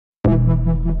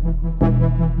Sound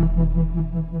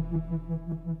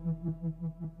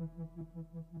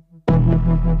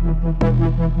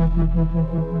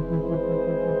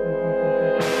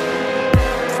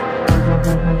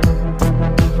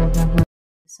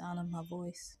of my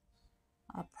voice,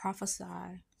 I prophesy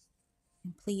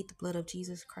and plead the blood of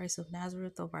Jesus Christ of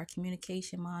Nazareth over our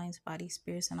communication, minds, bodies,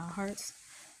 spirits, and our hearts.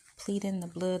 Pleading the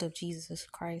blood of Jesus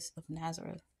Christ of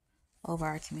Nazareth over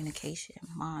our communication,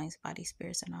 minds, bodies,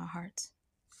 spirits, and our hearts,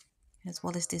 as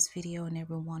well as this video and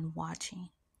everyone watching.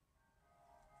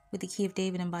 With the key of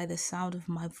David and by the sound of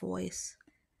my voice,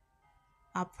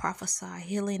 I prophesy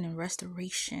healing and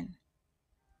restoration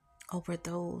over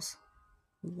those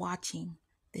watching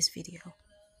this video.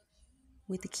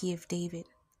 With the key of David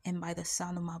and by the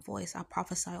sound of my voice, I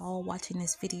prophesy all watching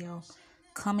this video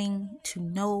coming to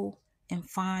know and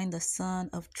find the Son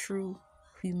of true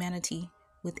humanity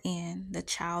within, the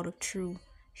child of true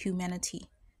humanity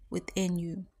within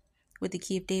you. With the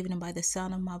key of David and by the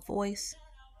sound of my voice,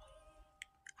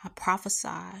 I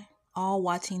prophesy all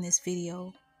watching this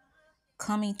video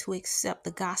coming to accept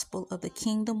the gospel of the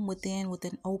kingdom within with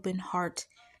an open heart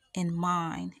and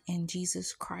mind in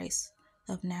Jesus Christ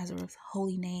of Nazareth,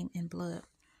 holy name and blood.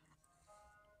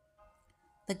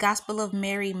 The Gospel of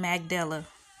Mary Magdala,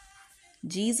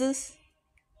 Jesus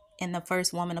and the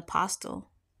first woman apostle.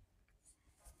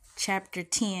 Chapter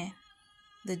 10,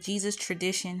 the Jesus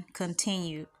tradition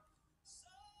continued.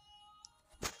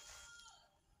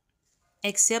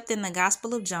 Except in the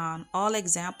Gospel of John, all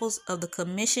examples of the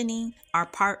commissioning are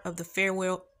part of the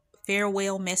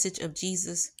farewell message of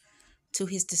Jesus to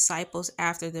his disciples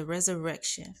after the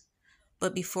resurrection,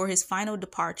 but before his final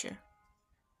departure.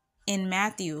 In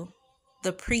Matthew,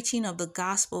 the preaching of the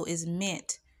gospel is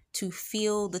meant to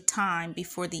fill the time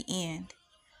before the end.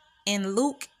 In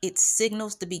Luke, it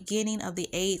signals the beginning of the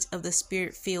age of the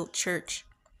Spirit-filled church.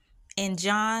 In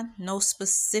John, no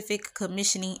specific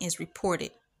commissioning is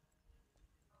reported,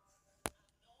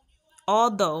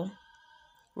 although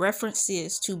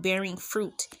references to bearing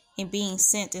fruit and being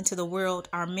sent into the world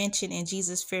are mentioned in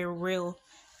Jesus' farewell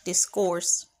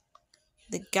discourse.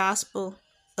 The Gospel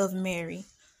of Mary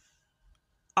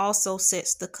also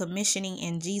sets the commissioning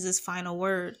in Jesus' final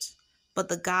words, but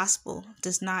the gospel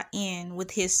does not end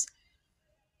with his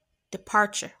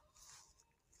departure.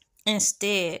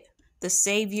 Instead, the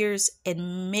Savior's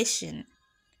admission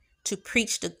to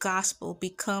preach the gospel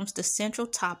becomes the central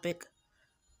topic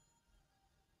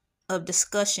of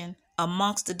discussion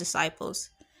amongst the disciples.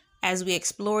 As we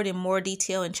explored in more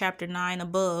detail in chapter 9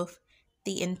 above,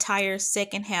 the entire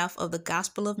second half of the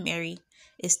Gospel of Mary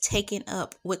is taken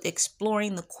up with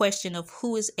exploring the question of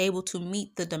who is able to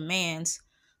meet the demands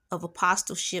of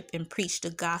apostleship and preach the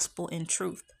gospel in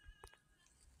truth.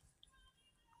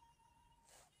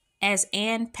 As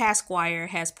Anne Pasquire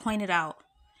has pointed out,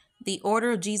 the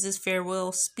order of Jesus'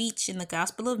 farewell speech in the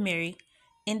Gospel of Mary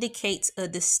indicates a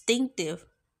distinctive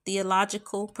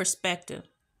theological perspective.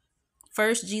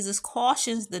 First, Jesus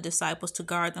cautions the disciples to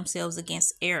guard themselves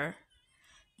against error.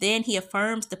 Then he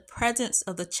affirms the presence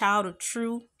of the child of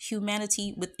true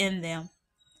humanity within them.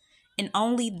 And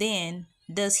only then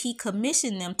does he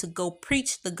commission them to go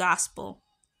preach the gospel.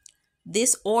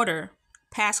 This order,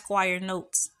 Pasquire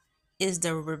notes, is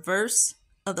the reverse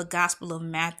of the Gospel of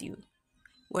Matthew,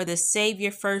 where the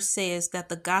Savior first says that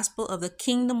the gospel of the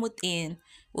kingdom within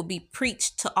will be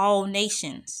preached to all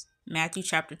nations. Matthew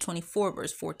chapter 24,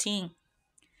 verse 14.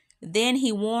 Then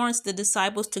he warns the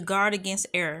disciples to guard against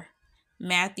error.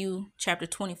 Matthew chapter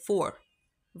 24,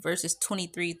 verses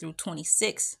 23 through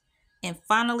 26. And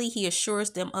finally, he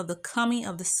assures them of the coming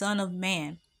of the Son of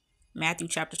Man. Matthew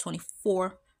chapter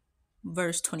 24,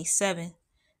 verse 27.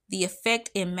 The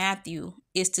effect in Matthew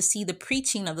is to see the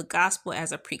preaching of the gospel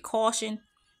as a precaution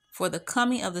for the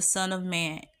coming of the Son of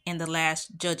Man in the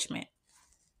last judgment.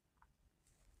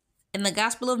 In the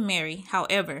Gospel of Mary,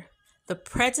 however, the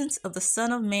presence of the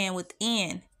Son of Man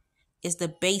within is the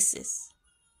basis,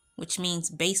 which means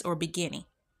base or beginning,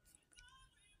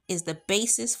 is the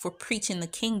basis for preaching the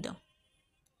kingdom.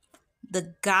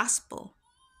 The Gospel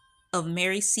of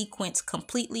Mary's sequence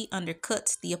completely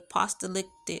undercuts the apostolic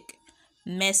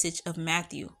message of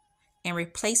Matthew and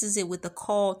replaces it with the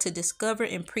call to discover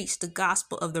and preach the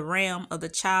gospel of the realm of the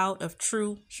child of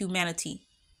true humanity.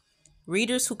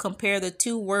 Readers who compare the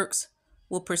two works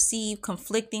will perceive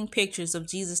conflicting pictures of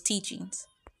Jesus' teachings.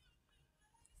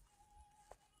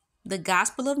 The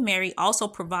Gospel of Mary also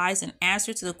provides an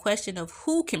answer to the question of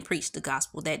who can preach the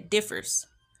gospel that differs.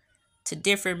 To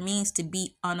differ means to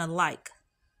be unalike.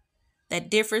 That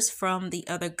differs from the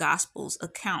other Gospels'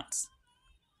 accounts.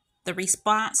 The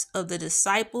response of the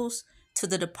disciples to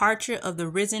the departure of the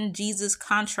risen Jesus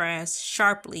contrasts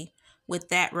sharply with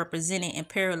that represented in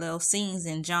parallel scenes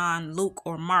in John, Luke,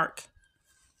 or Mark.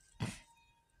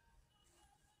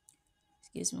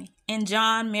 In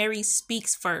John, Mary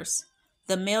speaks first.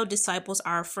 The male disciples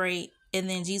are afraid, and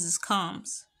then Jesus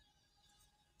comes.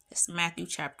 That's Matthew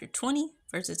chapter 20,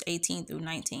 verses 18 through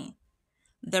 19.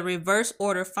 The reverse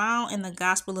order found in the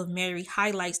Gospel of Mary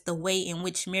highlights the way in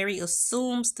which Mary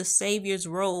assumes the Savior's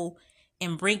role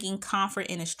in bringing comfort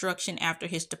and instruction after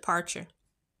his departure.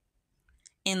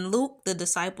 In Luke, the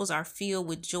disciples are filled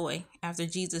with joy after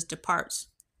Jesus departs.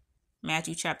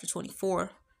 Matthew chapter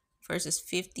 24, verses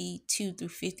 52 through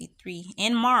 53.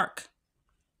 In Mark,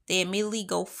 they immediately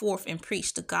go forth and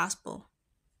preach the gospel.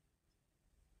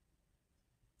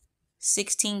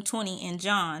 16:20 in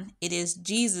John, it is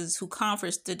Jesus who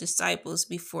comforts the disciples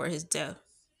before his death.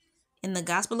 In the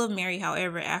Gospel of Mary,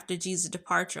 however, after Jesus'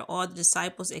 departure, all the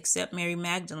disciples except Mary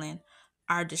Magdalene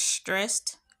are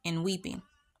distressed and weeping.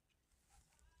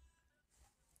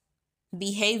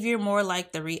 Behavior more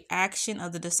like the reaction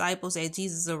of the disciples at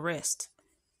Jesus' arrest.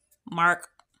 Mark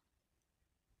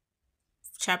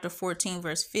chapter 14,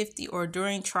 verse 50, or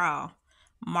during trial.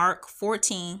 Mark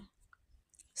 14,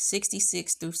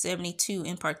 66 through 72.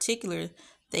 In particular,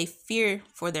 they fear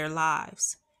for their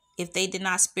lives. If they did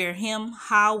not spare him,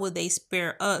 how will they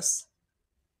spare us?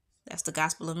 That's the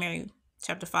Gospel of Mary,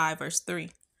 chapter 5, verse 3.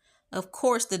 Of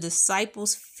course, the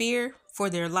disciples' fear for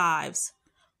their lives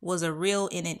was a real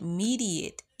and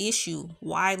immediate issue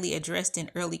widely addressed in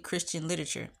early Christian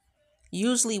literature,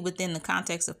 usually within the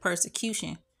context of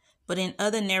persecution. But in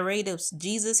other narratives,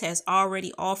 Jesus has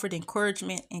already offered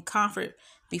encouragement and comfort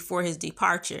before his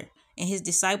departure, and his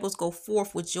disciples go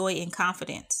forth with joy and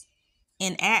confidence.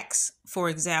 In Acts, for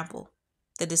example,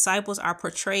 the disciples are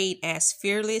portrayed as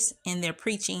fearless in their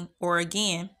preaching, or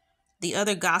again, the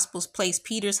other Gospels place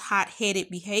Peter's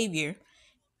hot-headed behavior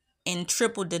in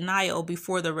triple denial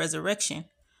before the resurrection,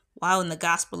 while in the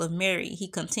Gospel of Mary, he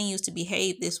continues to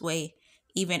behave this way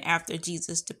even after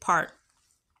Jesus' depart.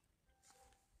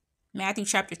 Matthew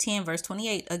chapter 10, verse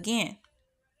 28, again,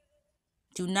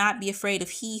 do not be afraid of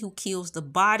he who kills the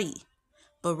body,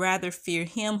 but rather fear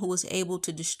him who is able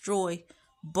to destroy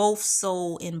both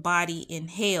soul and body in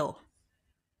hell.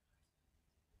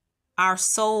 Our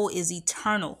soul is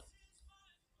eternal.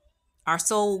 Our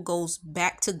soul goes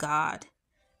back to God,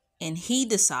 and he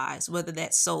decides whether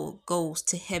that soul goes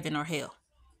to heaven or hell.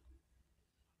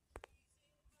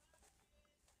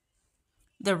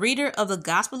 The reader of the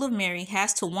Gospel of Mary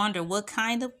has to wonder what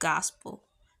kind of gospel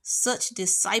such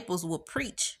disciples will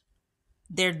preach.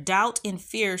 Their doubt and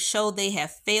fear show they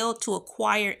have failed to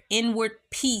acquire inward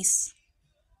peace.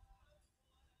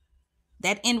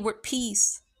 That inward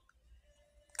peace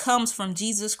comes from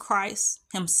Jesus Christ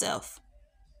himself.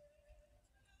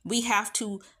 We have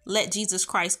to let Jesus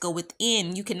Christ go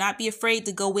within. You cannot be afraid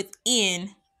to go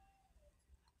within,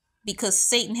 because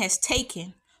Satan has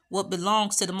taken what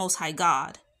belongs to the Most High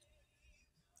God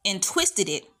and twisted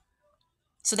it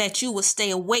so that you will stay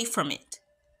away from it.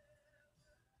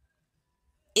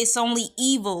 It's only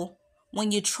evil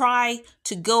when you try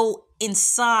to go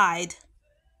inside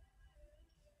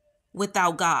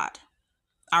without God,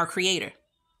 our Creator.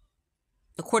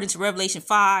 According to Revelation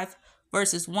 5,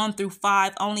 verses 1 through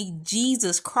 5, only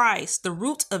Jesus Christ, the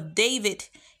root of David,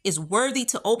 is worthy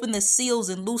to open the seals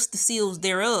and loose the seals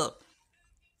thereof.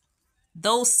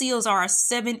 Those seals are our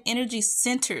 7 energy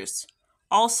centers,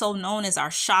 also known as our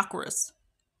chakras.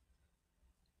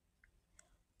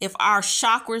 If our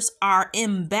chakras are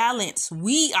imbalanced,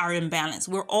 we are imbalanced.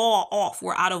 We're all off.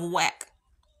 We're out of whack.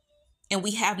 And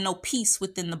we have no peace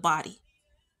within the body.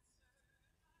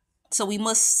 So we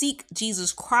must seek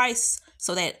Jesus Christ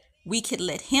so that we can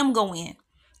let him go in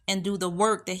and do the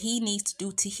work that he needs to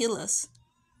do to heal us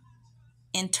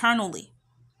internally.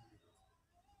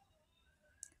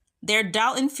 Their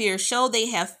doubt and fear show they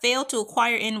have failed to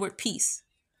acquire inward peace.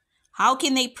 How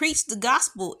can they preach the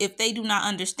gospel if they do not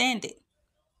understand it?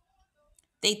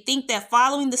 They think that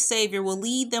following the Savior will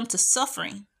lead them to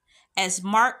suffering, as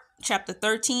Mark chapter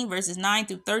 13, verses 9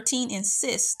 through 13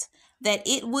 insists that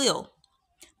it will.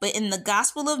 But in the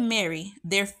Gospel of Mary,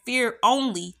 their fear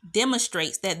only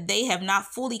demonstrates that they have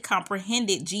not fully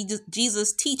comprehended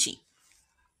Jesus' teaching.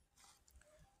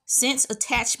 Since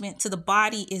attachment to the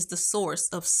body is the source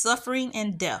of suffering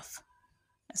and death,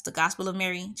 that's the Gospel of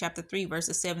Mary, chapter 3,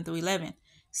 verses 7 through 11,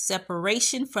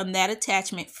 separation from that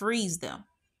attachment frees them.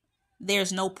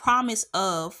 There's no promise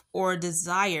of or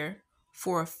desire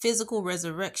for a physical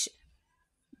resurrection.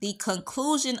 The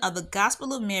conclusion of the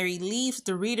Gospel of Mary leaves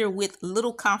the reader with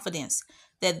little confidence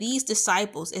that these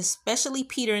disciples, especially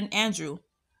Peter and Andrew,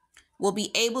 will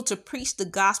be able to preach the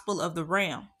gospel of the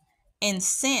realm. And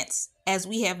since, as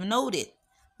we have noted,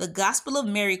 the gospel of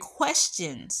Mary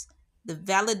questions the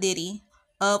validity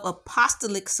of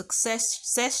apostolic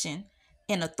succession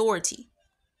and authority,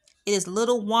 it is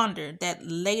little wonder that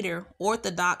later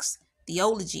Orthodox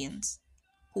theologians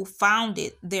who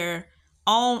founded their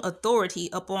own authority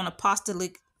upon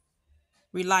apostolic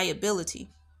reliability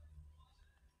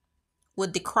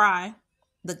would decry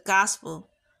the gospel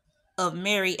of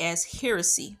Mary as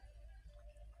heresy.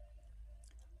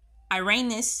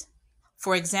 Irenaeus,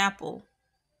 for example,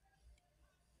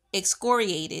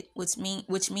 excoriated, which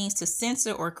means to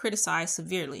censor or criticize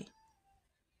severely,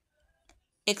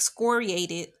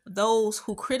 excoriated those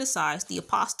who criticized the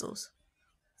apostles,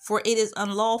 for it is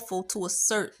unlawful to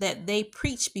assert that they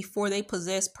preach before they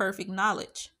possess perfect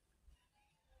knowledge.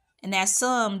 And as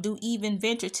some do even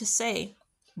venture to say,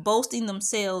 boasting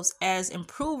themselves as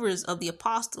improvers of the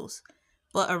apostles,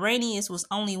 but Irenaeus was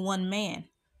only one man.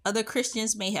 Other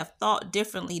Christians may have thought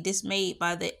differently, dismayed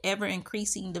by the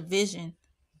ever-increasing division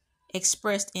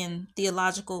expressed in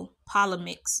theological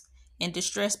polemics and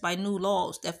distressed by new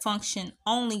laws that function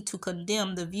only to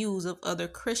condemn the views of other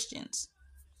Christians.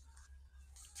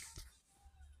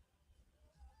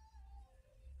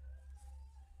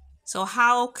 So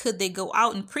how could they go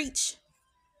out and preach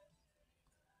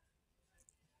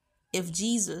if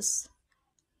Jesus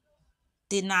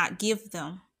did not give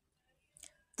them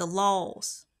the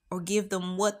laws or give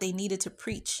them what they needed to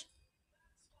preach?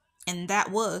 And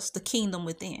that was the kingdom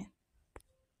within.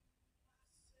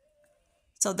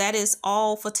 So that is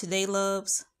all for today,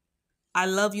 loves. I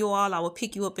love you all. I will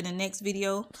pick you up in the next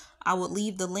video. I will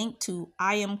leave the link to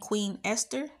I Am Queen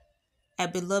Esther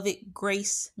at Beloved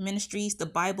Grace Ministries, the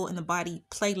Bible in the Body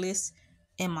playlist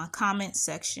in my comment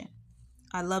section.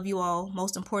 I love you all.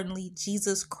 Most importantly,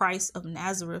 Jesus Christ of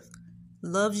Nazareth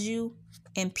loves you,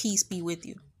 and peace be with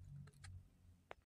you.